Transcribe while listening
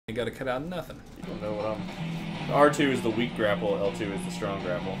You got to cut out nothing. You don't know what I'm... R2 is the weak grapple, L2 is the strong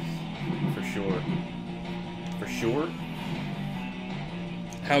grapple. For sure. For sure?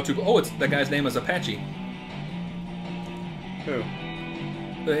 How to... Oh, it's that guy's name is Apache. Who?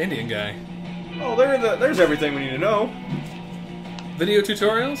 The Indian guy. Oh, there's everything we need to know. Video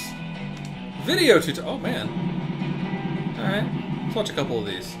tutorials? Video tutorial. Oh, man. Alright. Let's watch a couple of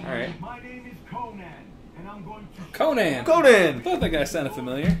these. Alright. My name is Conan, and I'm going to... Conan! Conan! I thought that guy sounded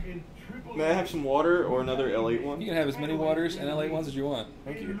familiar. May I have some water or another L8 one? You can have as many waters and L8 ones as you want.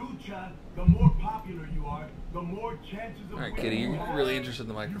 Thank you. In Lucha, the more popular you are, the more chances of Alright, winning Kitty, you you're have. really interested in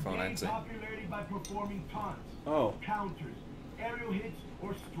the microphone, You gain I'd say. popularity by performing taunts, Oh. counters, aerial hits,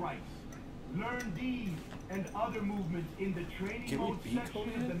 or strikes. Learn these and other movements in the training Can we mode beat section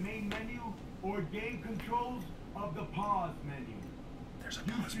Conan? of the main menu or game controls of the pause menu. There's a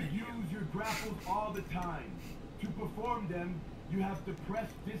You pause should menu. use your grapples all the time. To perform them, you have to press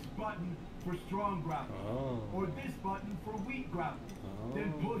this button for strong grapples, or this button for weak grapples.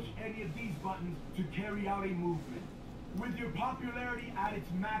 Then push any of these buttons to carry out a movement. With your popularity at its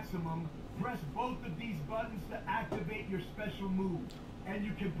maximum, press both of these buttons to activate your special move, and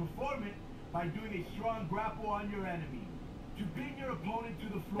you can perform it by doing a strong grapple on your enemy. To pin your opponent to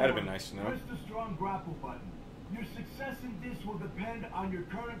the floor, That'd have been nice to know. press the strong grapple button. Your success in this will depend on your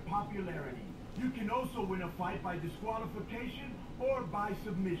current popularity. You can also win a fight by disqualification or by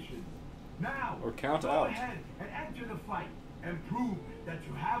submission. Now, Or count go out. ahead and enter the fight and prove that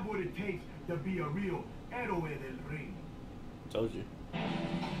you have what it takes to be a real héroe del ring. Told you.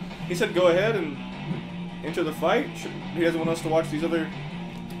 He said go ahead and enter the fight. He doesn't want us to watch these other...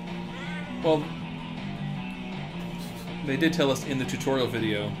 Well, they did tell us in the tutorial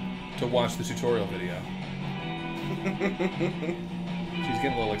video to watch the tutorial video. She's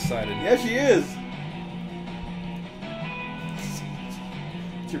getting a little excited. Yeah, she is.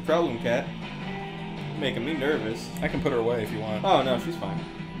 What's your problem, Cat? You're making me nervous. I can put her away if you want. Oh, no, she's fine.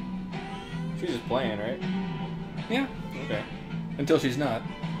 She's just playing, right? Yeah. Okay. Until she's not.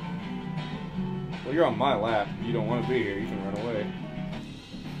 Well, you're on my lap. You don't want to be here. You can run away.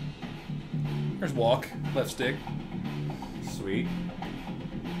 There's walk, left stick, Sweet.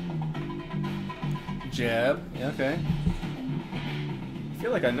 jab. Yeah, okay. I feel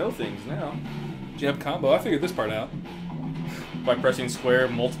like I know things now. Jab combo. I figured this part out. By pressing square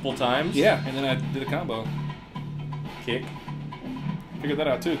multiple times? Yeah, and then I did a combo. Kick. Figured that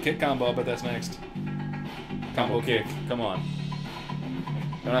out too. Kick combo, but that's next. Combo kick. Come on.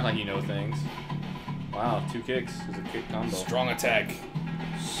 Don't act like you know things. Wow, 2 kicks is a kick combo. Strong attack.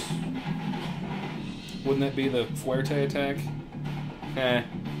 Wouldn't that be the Fuerte attack? Eh.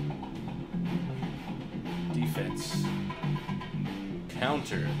 Defense.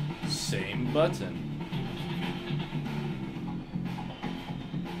 Counter. Same button.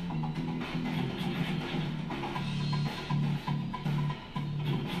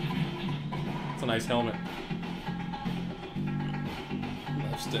 It's a nice helmet.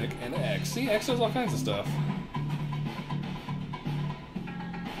 Left stick and X. See, X does all kinds of stuff.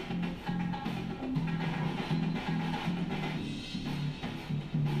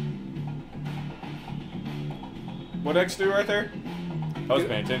 What X do right there? I was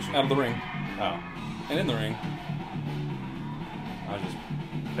paying attention. Out of the ring. Oh. And in the ring. I was just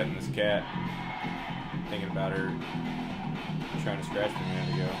petting this cat. Thinking about her trying to scratch me a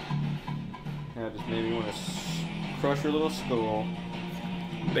minute ago. That just made me want to crush her little skull.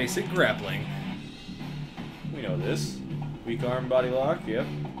 Basic grappling. We know this. Weak arm body lock, yep.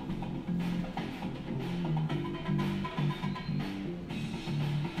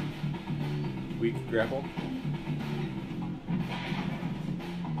 Weak grapple.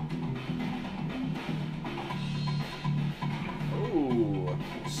 Ooh,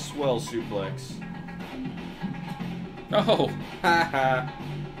 swell suplex. Oh! Haha.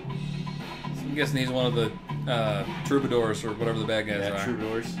 I'm guessing he's one of the troubadours or whatever the bad guys Yeah, are.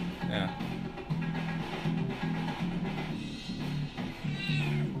 troubadours. Yeah.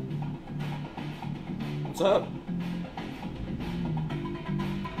 What's up?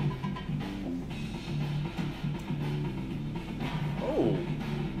 Oh.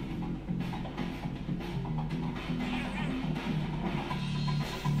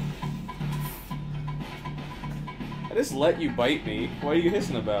 I just let you bite me. What are you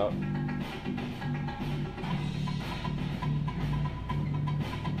hissing about?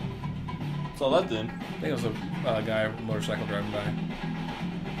 What's all that then? I think it was a guy with a motorcycle driving by.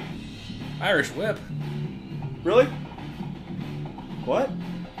 Irish whip. Really? What?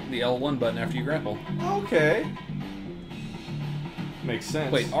 The L1 button after you grapple. Okay. Makes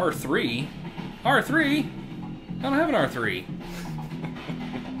sense. Wait, R3? R3? I don't have an R3.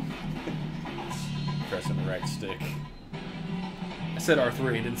 pressing the right stick. I said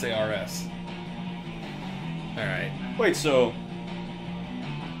R3, didn't say RS. Alright. Wait, so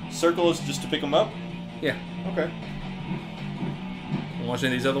circle is just to pick them up? Yeah. Okay. Watch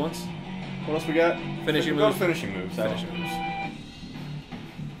any of these other ones? What else we got? Finishing Go moves. finishing moves. Finishing moves.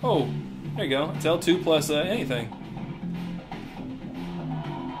 Oh, there you go. It's L2 plus anything.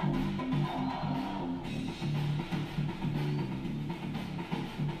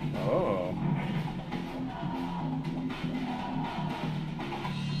 Oh.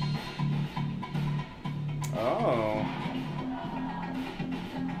 Oh.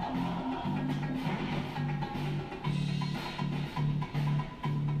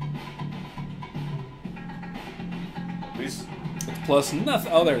 These. It's plus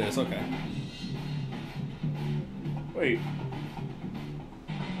nothing. Oh, there it is. Okay. Wait.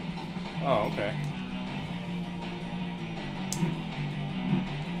 Oh, okay.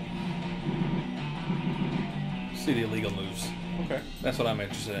 See the illegal moves. Okay. That's what I'm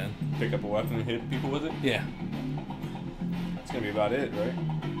interested in. Pick up a weapon and hit people with it? Yeah. That's gonna be about it, right?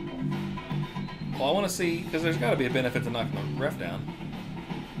 Well, I want to see, because there's got to be a benefit to knocking the ref down.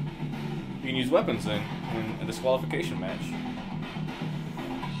 You can use weapons then in a disqualification match.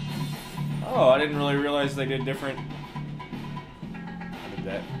 Oh, I didn't really realize they did different. I did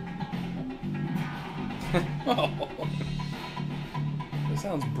that. Oh. That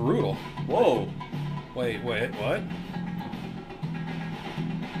sounds brutal. Whoa! Wait, what?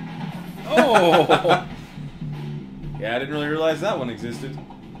 Oh! Yeah, I didn't really realize that one existed.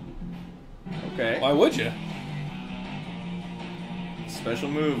 Okay. Why would you? Special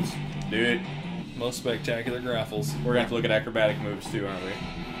moves. Do it. Most spectacular grapples. We're gonna have to look at acrobatic moves too, aren't we?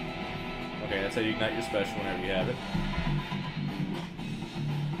 Okay, that's how you ignite your special whenever you have it.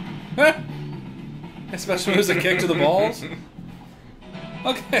 Especially as a kick to the balls?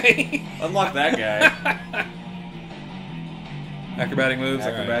 Okay. Unlock that guy. Acrobatic moves?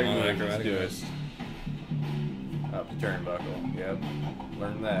 Acrobatic All right, moves. acrobatic Let's moves. do it. Up the turnbuckle. Yep.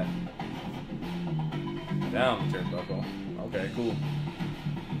 Learn that. Down the turnbuckle. Okay, cool.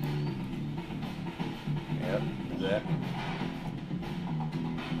 Yep, do that.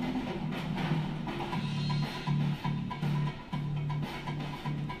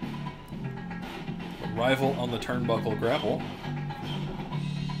 Rival on the turnbuckle grapple.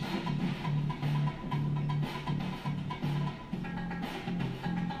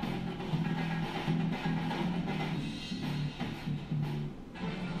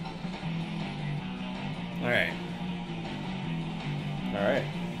 Alright. Alright.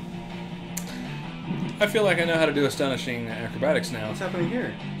 I feel like I know how to do astonishing acrobatics now. What's happening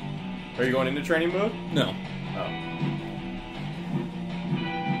here? Are you going into training mode? No. Oh.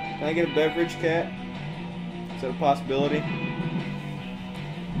 Can I get a beverage, Cat? Is that a possibility?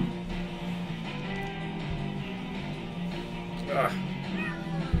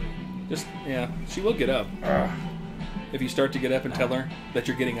 Just, yeah, she will get up. If you start to get up and tell her that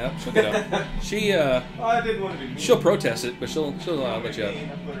you're getting up, she'll get up. She, Oh, I didn't want to be mean. she'll protest it, but she'll let you up.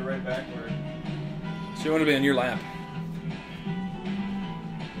 I'll put it right back where... She want to be on your lap.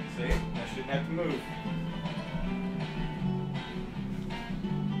 See? I shouldn't have to move.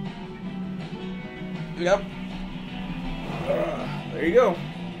 Yep. There you go.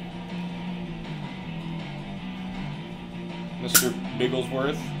 Mr.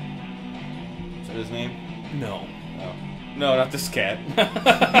 Bigglesworth. Is that his name? No. Oh. No, not this cat.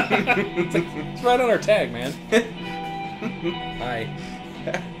 It's right on our tag, man. Hi.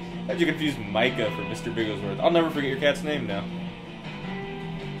 How'd you confuse Micah for Mr. Bigglesworth? I'll never forget your cat's name now.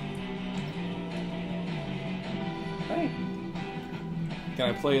 Hi. Can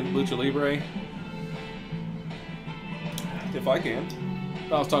I play Lucha Libre? If I can.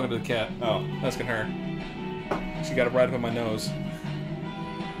 I was talking to the cat. Oh. Asking her. She got it right up in my nose.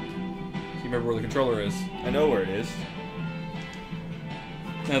 You remember where the controller is? I know where it is.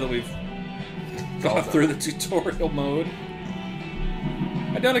 Now that we've gone through the tutorial mode.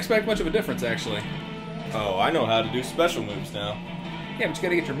 I don't expect much of a difference, actually. Oh, I know how to do special moves now. Yeah, but you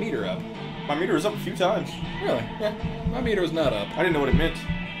gotta get your meter up. My meter was up a few times. Really? Yeah. My meter was not up. I didn't know what it meant.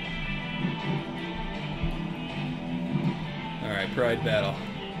 Alright, Pride Battle.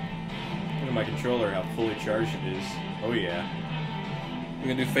 Look at my controller, how fully charged it is. Oh, yeah. You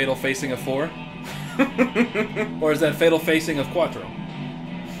gonna do Fatal Facing of 4? Or is that Fatal Facing of Quattro?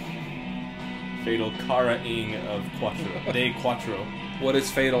 Fatal Cara-ing of Quattro. De Quattro. What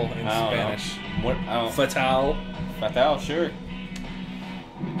is fatal in I don't Spanish? know. What? I don't... Fatal. Fatal, sure.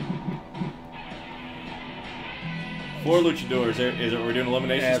 4 luchadors. Is it we're doing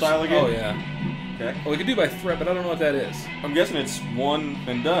elimination style again? Oh, yeah. Okay. Well, we could do by threat, but I don't know what that is. I'm guessing it's one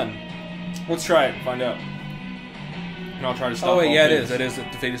and done. Let's try it and find out. And I'll try to stop. Oh wait, all yeah, things. it is.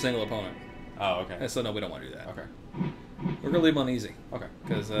 Defeat a single opponent. Oh, okay. And so no, we don't want to do that. Okay. We're gonna leave them on easy. Okay.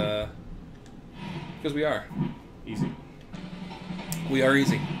 Because we are. Easy. We are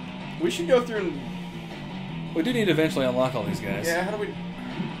easy. We should go through and... We do need to eventually unlock all these guys. Yeah, how do we...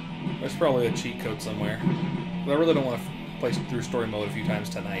 There's probably a cheat code somewhere. But I really don't want to play through story mode a few times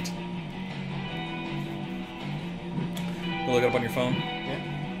tonight. You look it up on your phone? Yeah.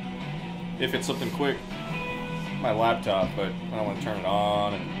 If it's something quick. My laptop, but I don't want to turn it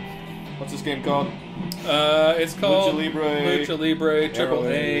on. And what's this game called? It's called Lucha Libre,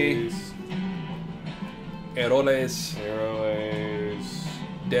 AAA, Eroles,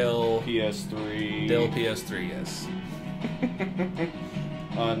 Del PS3. Del PS3, yes.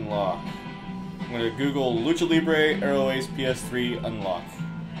 Unlock. I'm going to Google Lucha Libre Airways PS3 unlock.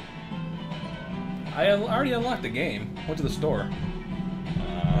 I already unlocked the game. Went to the store.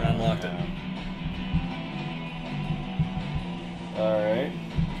 I unlocked it. Alright.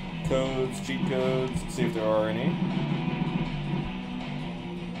 Codes, cheat codes. Let's see if there are any.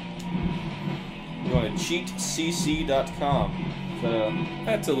 You want to cheatcc.com.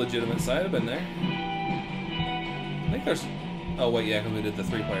 That's a legitimate site. I've been there. I think there's... Oh, wait, yeah, because we did the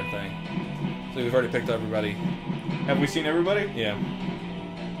 3-player thing. So we've already picked up everybody. Have we seen everybody? Yeah.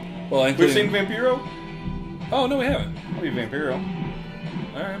 Well, We've including... seen Vampiro? Oh, no, we haven't. I'll be Vampiro.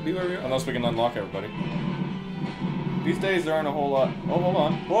 Alright, be where we are. Unless we can unlock everybody. These days there aren't a whole lot. Oh, hold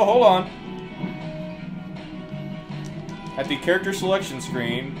on. Whoa, hold on. At the character selection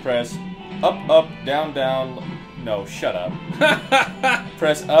screen, press up, up, down, down. No, shut up.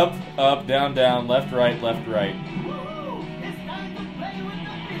 Press up, up, down, down, left, right, left, right.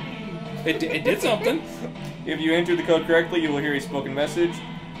 It did something. If you enter the code correctly, you will hear a spoken message.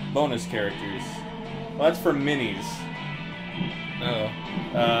 Bonus characters. Well, that's for minis. Oh.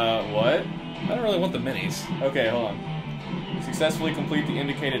 What? I don't really want the minis. Okay, hold on. Successfully complete the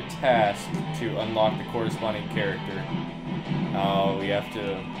indicated task to unlock the corresponding character. Oh, we have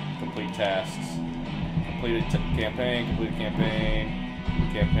to complete tasks. Completed campaign, completed campaign,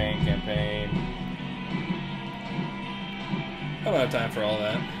 campaign. I don't have time for all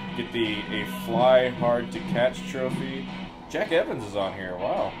that. Get a fly hard to catch trophy. Jack Evans is on here,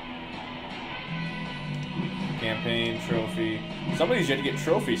 wow. Campaign, trophy. Some of these you have to get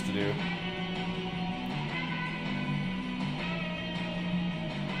trophies to do.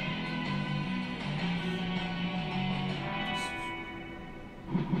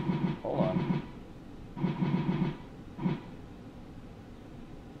 Hold on.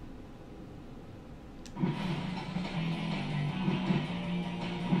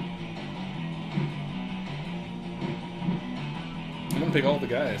 I'm gonna pick all the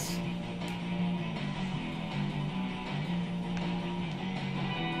guys.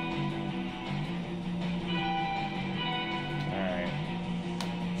 Alright.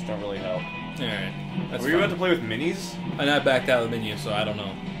 This don't really help. Alright. That's Were you fine. about to play with minis? And I backed out of the menu, so I don't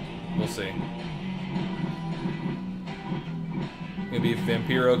know. We'll see. Gonna be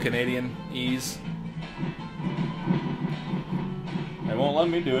Vampiro Canadian Ease. They won't let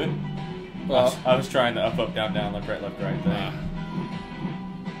me do it. Well, I was trying the up, up, down, down, left, right thing.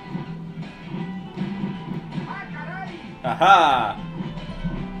 Aha!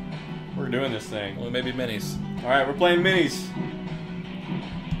 We're doing this thing. well, maybe minis. Alright, we're playing minis.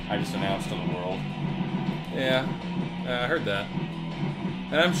 I just announced to the world. Yeah, I heard that.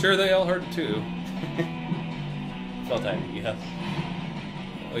 And I'm sure they all heard it too. Felt that, yeah.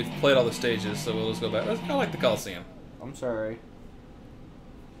 We've played all the stages, so we'll just go back. That's kind of like the Coliseum. I'm sorry.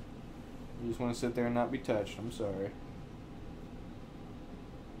 You just want to sit there and not be touched. I'm sorry.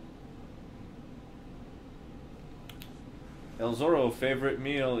 El Zorro favorite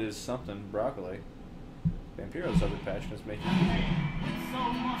meal is something broccoli. Vampiro's other passion is making.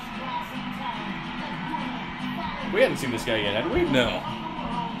 We hadn't seen this guy yet, had we? No.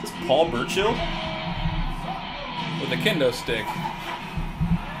 Is this Paul Burchill? With a kendo stick.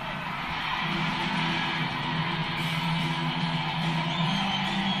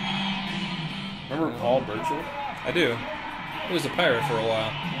 Remember Paul Burchill? I do. He was a pirate for a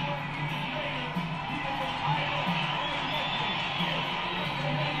while.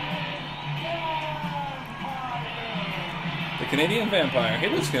 The Canadian vampire. He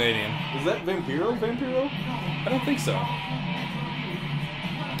looks Canadian. Is that Vampiro? I don't think so.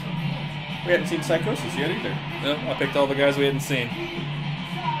 We hadn't seen Psychosis yet either. No, I picked all the guys we hadn't seen.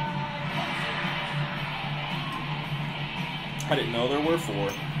 I didn't know there were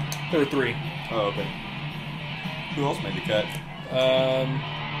 4. There were 3. Oh, okay. Who else made the cut? I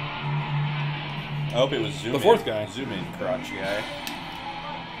hope it was Zoom The 4th guy. Zoom in crotch guy.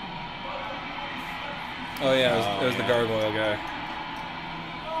 Oh yeah, it was the gargoyle guy.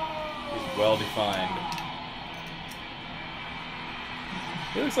 He's well defined.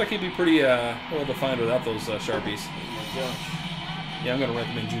 He looks like he'd be pretty well defined without those Sharpies. Yeah, I'm gonna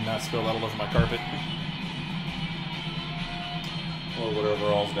recommend you not spill that all over my carpet. Or whatever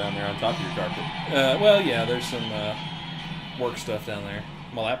all's down there on top of your carpet. Well, yeah, there's some work stuff down there.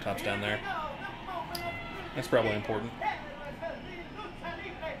 My laptop's down there. That's probably important.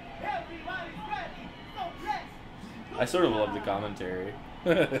 I sort of love the commentary.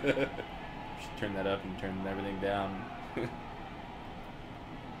 Should turn that up and turn everything down.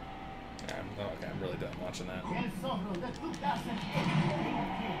 I'm really done watching that.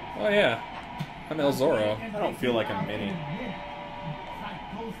 Oh yeah, I'm El Zorro. I don't feel like I'm Minnie.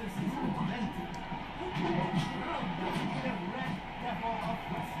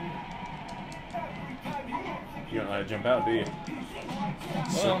 You don't know how to jump out, do you?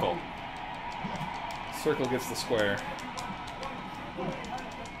 Circle. Circle gets the square.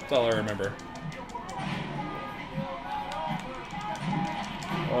 That's all I remember.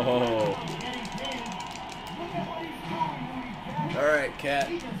 Oh. Alright, cat.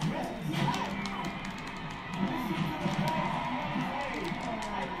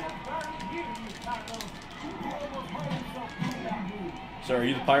 So are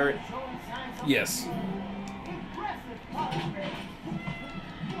you the pirate? Yes.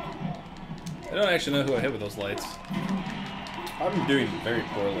 I don't actually know who I hit with those lights. I'm doing very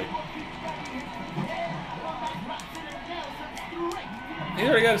poorly. He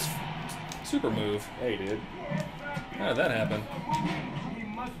already got his super move. Yeah, he did. How did that happen?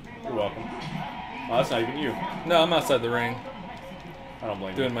 You're welcome. Oh, that's not even you. No, I'm outside the ring. I don't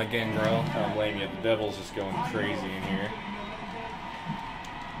blame Doing you. my gangrel. I don't blame you. The devil's just going crazy in here.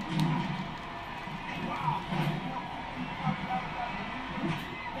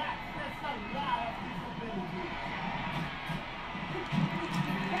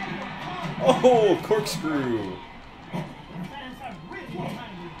 Oh, corkscrew!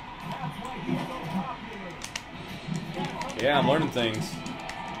 Yeah, I'm learning things.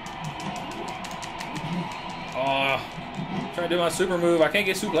 Oh, trying to do my super move. I can't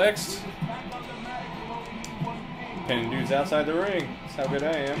get suplexed. Pinning dudes outside the ring. That's how good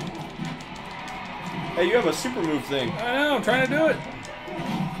I am. Hey, you have a super move thing. I know, I'm trying to do it.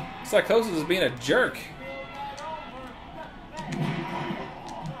 Psychosis is being a jerk.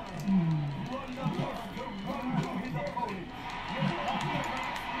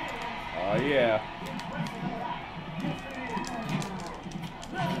 Oh, yeah.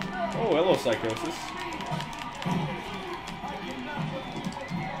 Oh, hello, Psychosis.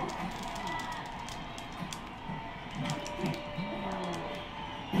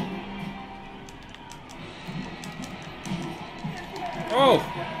 Oh,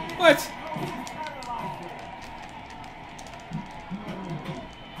 what?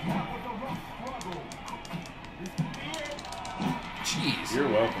 Jeez. You're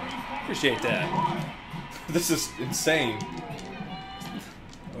welcome. Appreciate that. This is insane.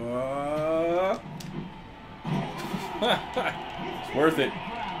 It's worth it.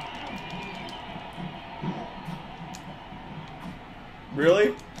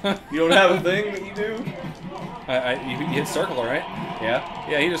 Really? You don't have a thing that you do? You hit circle, right? Yeah?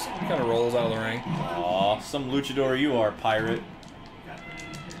 Yeah, he just kind of rolls out of the ring. Aw, some luchador you are, pirate.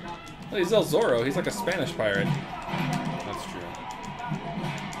 Well, he's El Zorro. He's like a Spanish pirate. That's true.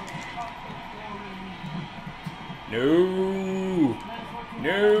 No!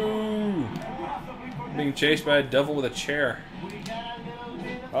 No! Being chased by a devil with a chair.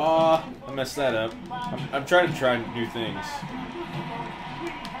 Aw, I messed that up. I'm trying to try new things.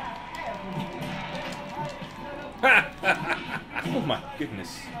 Oh my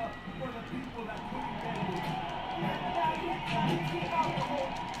goodness.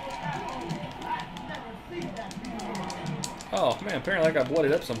 Oh man, apparently I got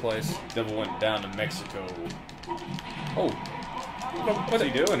bloodied up someplace. Devil went down to Mexico. Oh. What's he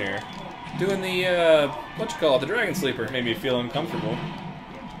doing here? Doing the, what you call it, the Dragon Sleeper. Made me feel uncomfortable.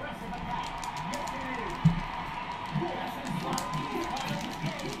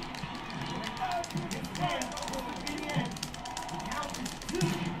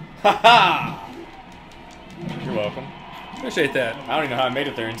 Ha-ha! You're welcome. Appreciate that. I don't even know how I made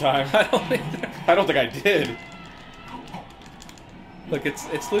it there in time. I don't either. I don't think I did. Look, it's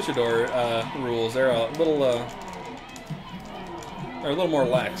luchador rules. They're a little more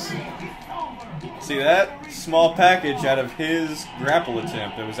lax. See that? Small package out of his grapple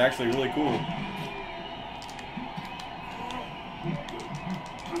attempt. It was actually really cool.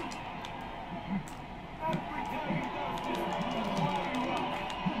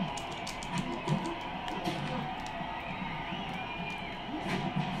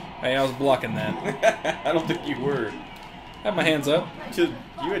 Hey, I was blocking that. I don't think you were. I have my hands up. You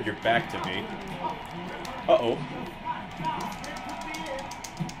had your back to me. Uh-oh.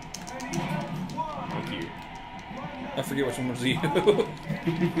 Thank you. I forget which one was you.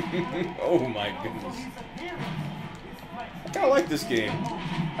 Oh my goodness. I kind of like this game.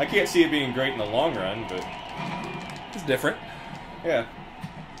 I can't see it being great in the long run, but... It's different. Yeah.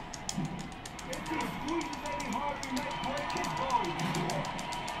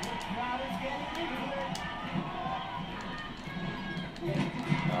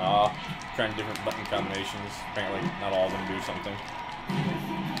 Trying different button combinations. Apparently not all of them do something.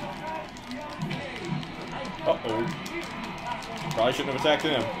 Uh-oh. Probably shouldn't have attacked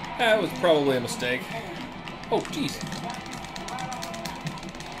him. That was probably a mistake. Oh, jeez.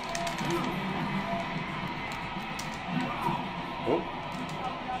 Oh.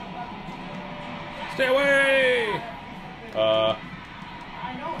 Stay away!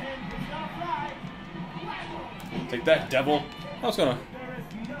 Take that, devil. I was gonna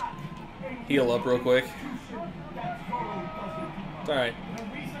heal up real quick. It's alright.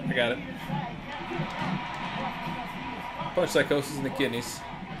 I got it. Punch psychosis in the kidneys.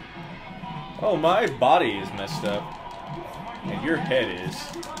 Oh, my body is messed up. And your head is.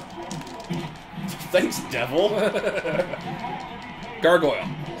 Thanks, devil. Gargoyle.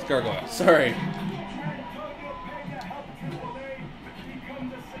 It's gargoyle. Sorry.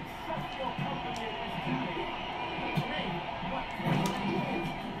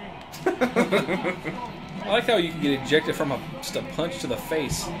 I like how you can get ejected from just a punch to the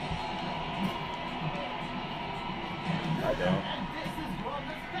face. I don't.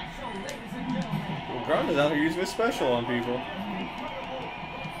 Well, Grant is out here using his special on people.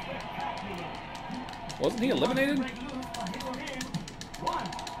 Wasn't he eliminated? You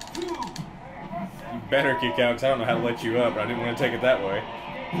better kick out, because I don't know how to let you up, but I didn't want to take it that way.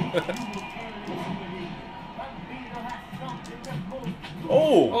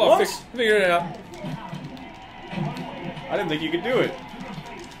 Oh, what? I figured it out. I didn't think you could do it.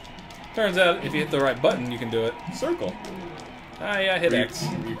 Turns out, if you hit the right button, you can do it. Circle. Ah, yeah, I hit X.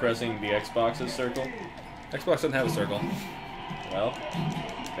 Were you pressing the Xbox's circle? Xbox doesn't have a circle. Well,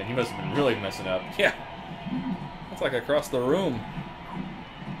 then you must have been really messing up. Yeah. That's like across the room.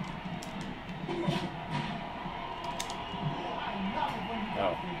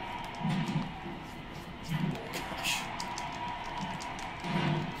 Oh.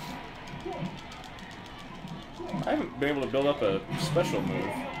 I haven't been able to build up a special move.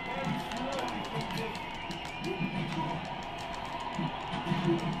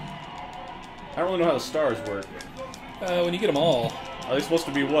 I don't really know how the stars work. When you get them all, Are they supposed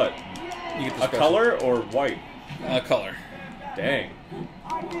to be what? you get the A special. color or white? Color. Dang.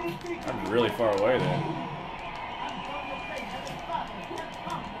 I'm really far away then.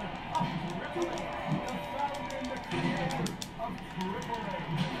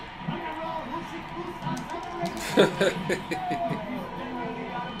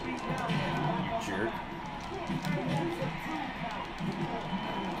 Jerk.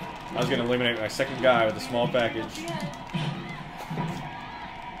 I was gonna eliminate my second guy with a small package.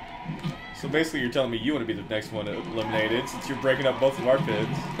 So basically you're telling me you want to be the next one eliminated since you're breaking up both of our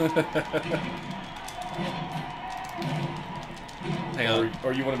pins. Hang on.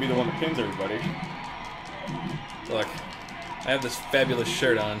 Or you want to be the one that pins everybody. Look, I have this fabulous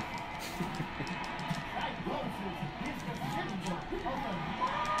shirt on.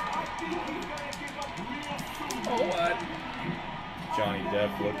 Oh, what? Johnny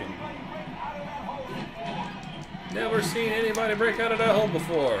Depp looking. Never seen anybody break out of that hole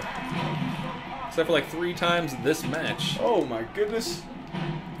before. Except for like 3 times this match. Oh my goodness.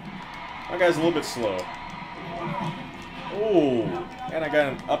 My guy's a little bit slow. Oh, and I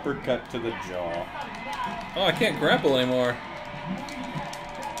got an uppercut to the jaw. Oh, I can't grapple anymore.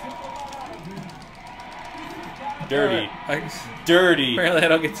 Dirty. Right. Dirty. Apparently I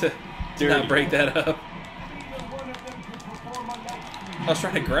don't get to Dirty. not break that up. I was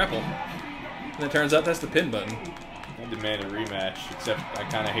trying to grapple. And it turns out that's the pin button. I demand a rematch, except I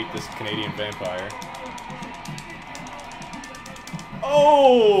kind of hate this Canadian vampire.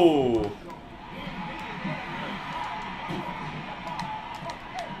 Oh!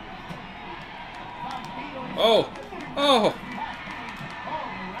 Oh! Oh!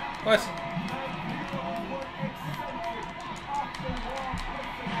 What?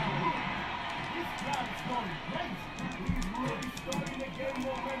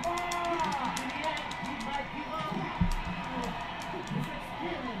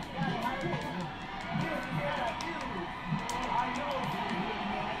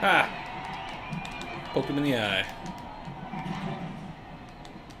 Ha! Poked him in the eye.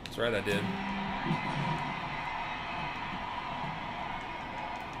 That's right, I did.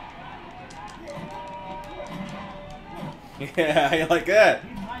 Yeah, I like that.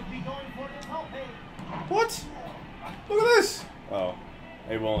 What? Look at this. Oh,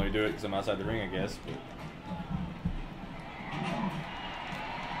 they will only do it because I'm outside the ring, I guess. But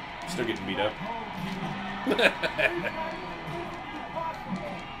still getting beat up.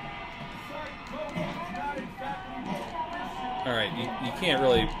 All right, you can't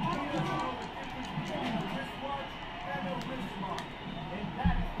really.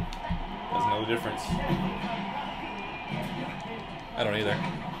 Doesn't know the difference. I don't either.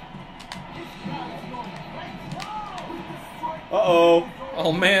 Uh-oh.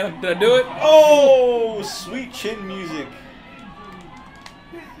 Oh man, did I do it? Oh, sweet chin music.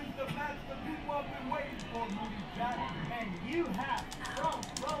 This is the match the people have been waiting for, Moody Jack, and you have front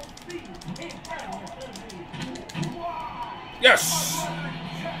row seats in front of you. Yes.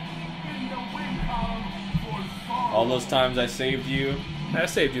 In the win column for Saul. All those times I saved you. I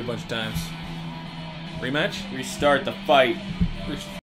saved you a bunch of times. Rematch? Restart the fight.